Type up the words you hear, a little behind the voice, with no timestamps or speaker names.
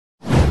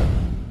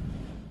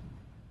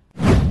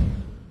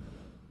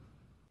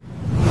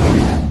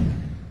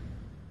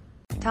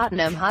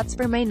Tottenham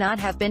Hotspur may not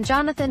have been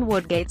Jonathan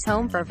Woodgate's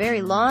home for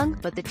very long,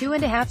 but the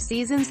 2.5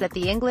 seasons that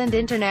the England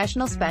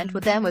international spent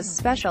with them was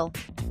special.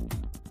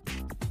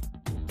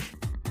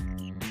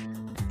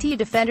 The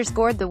defender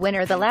scored the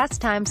winner the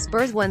last time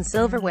Spurs won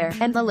silverware,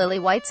 and the Lily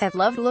Whites have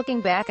loved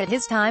looking back at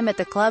his time at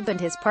the club and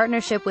his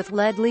partnership with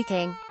Ledley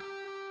King.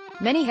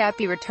 Many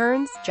happy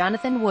returns,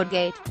 Jonathan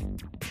Woodgate.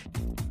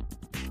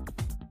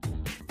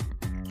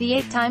 The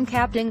 8-time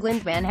capped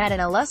England man had an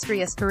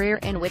illustrious career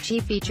in which he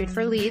featured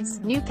for Leeds,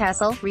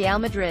 Newcastle, Real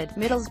Madrid,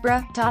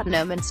 Middlesbrough,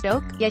 Tottenham and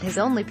Stoke, yet his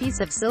only piece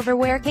of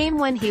silverware came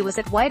when he was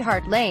at White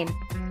Hart Lane.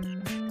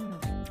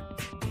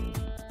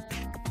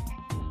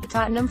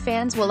 Tottenham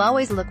fans will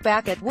always look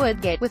back at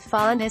Woodgate with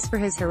fondness for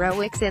his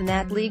heroics in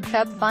that League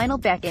Cup final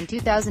back in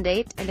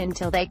 2008, and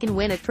until they can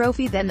win a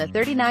trophy, then the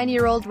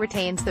 39-year-old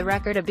retains the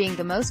record of being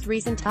the most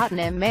recent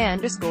Tottenham man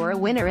to score a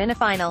winner in a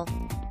final.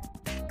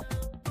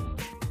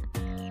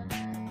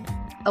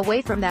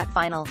 Away from that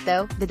final,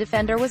 though, the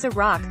defender was a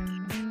rock.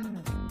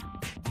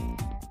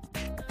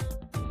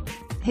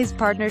 His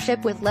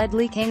partnership with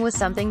Ledley King was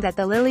something that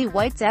the Lily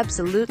Whites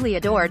absolutely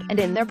adored, and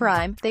in their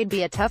prime, they'd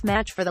be a tough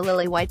match for the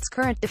Lily Whites'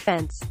 current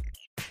defense.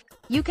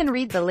 You can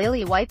read the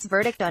Lily Whites'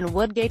 verdict on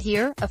Woodgate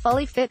here. A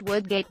fully fit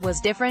Woodgate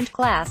was different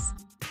class.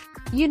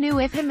 You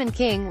knew if him and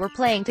King were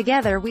playing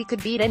together we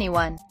could beat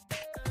anyone.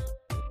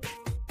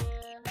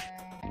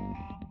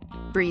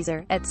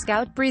 Breezer, at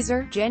Scout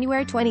Breezer,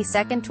 January 22,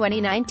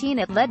 2019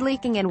 at Ledley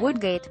King and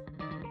Woodgate.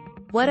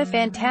 What a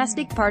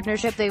fantastic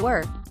partnership they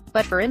were.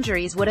 But for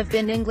injuries would have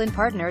been England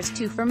partners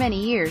too for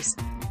many years.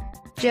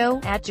 Joe,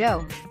 at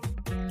Joe.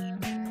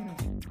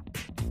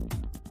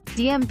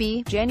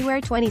 DMB,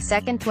 January 22,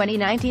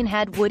 2019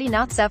 had Woody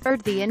not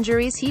suffered the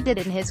injuries he did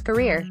in his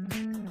career,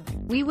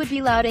 we would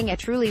be lauding a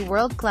truly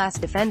world-class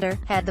defender,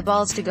 had the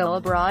balls to go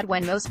abroad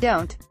when most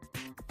don't.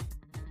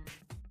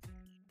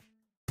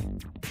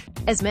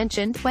 As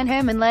mentioned, when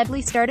him and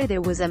Ledley started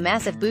it was a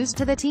massive boost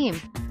to the team.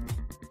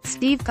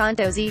 Steve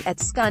Condozzi, at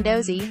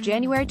Scondozzi,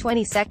 January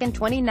 22,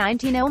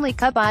 2019 Only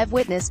cup I've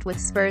witnessed with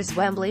Spurs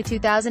Wembley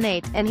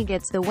 2008, and he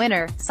gets the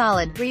winner.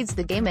 Solid, reads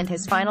the game and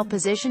his final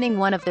positioning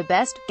one of the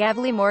best.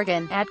 Gavley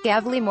Morgan, at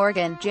Gavley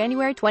Morgan,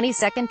 January 22,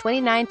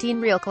 2019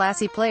 Real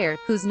classy player.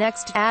 Who's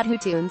next? At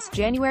Whotunes,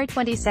 January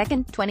 22,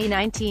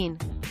 2019.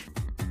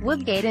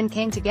 Woodgate and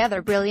King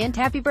together brilliant.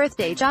 Happy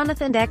birthday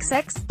Jonathan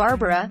XX.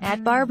 Barbara,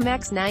 at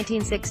BarbMex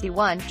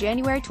 1961,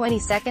 January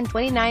 22,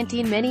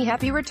 2019 Many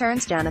happy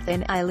returns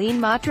Jonathan. Eileen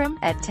Mottram,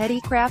 at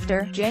Teddy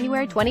Crafter,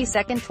 January 22,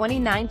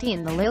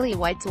 2019 The Lily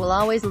Whites will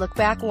always look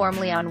back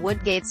warmly on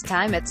Woodgate's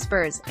time at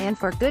Spurs, and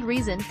for good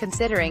reason,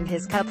 considering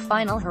his cup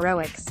final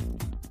heroics.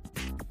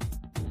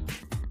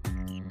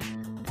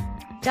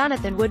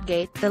 Jonathan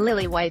Woodgate, The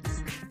Lily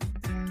Whites.